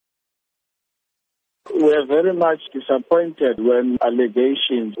were very much disappointed when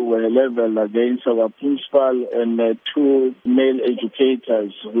allegations were leveled against our principal and two male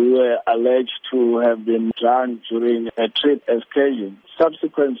educators who were alleged to have been drunk during a trip excursion.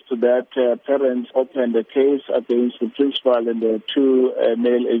 Subsequent to that, parents opened a case against the principal and the two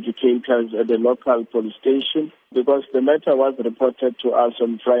male educators at the local police station because the matter was reported to us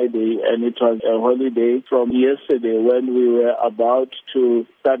on Friday and it was a holiday from yesterday when we were about to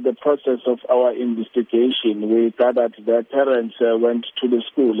start the process of our investigation. We gathered their parents went to the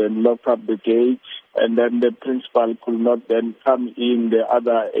school and locked up the gate, and then the principal could not then come in. The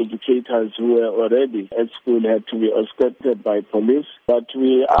other educators who were already at school had to be escorted by police. But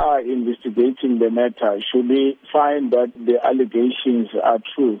we are investigating the matter. Should we find that the allegations are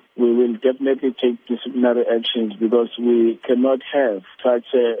true, we will definitely take disciplinary actions because we cannot have such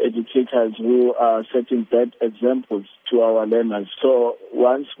educators who are setting bad examples to our learners. So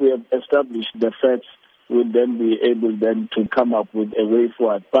once we have established the facts, we'll then be able then to come up with a way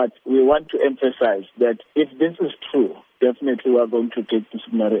forward. But we want to emphasize that if this is true, definitely we are going to take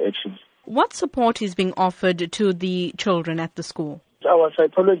disciplinary actions. What support is being offered to the children at the school? Our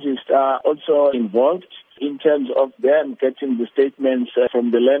psychologists are also involved in terms of them getting the statements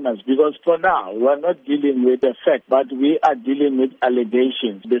from the learners, because for now we are not dealing with the fact, but we are dealing with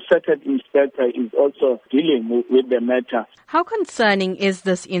allegations. The second inspector is also dealing with the matter. How concerning is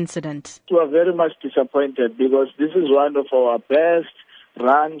this incident? We are very much disappointed because this is one of our best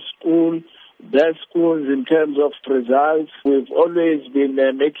run schools in terms of results. We've always been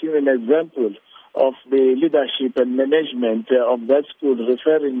making an example of the leadership and management of that school,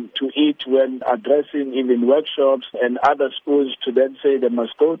 referring to it when addressing even workshops and other schools to then say they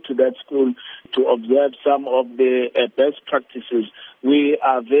must go to that school to observe some of the best practices. We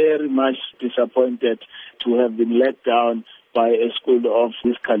are very much disappointed to have been let down by a school of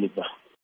this caliber.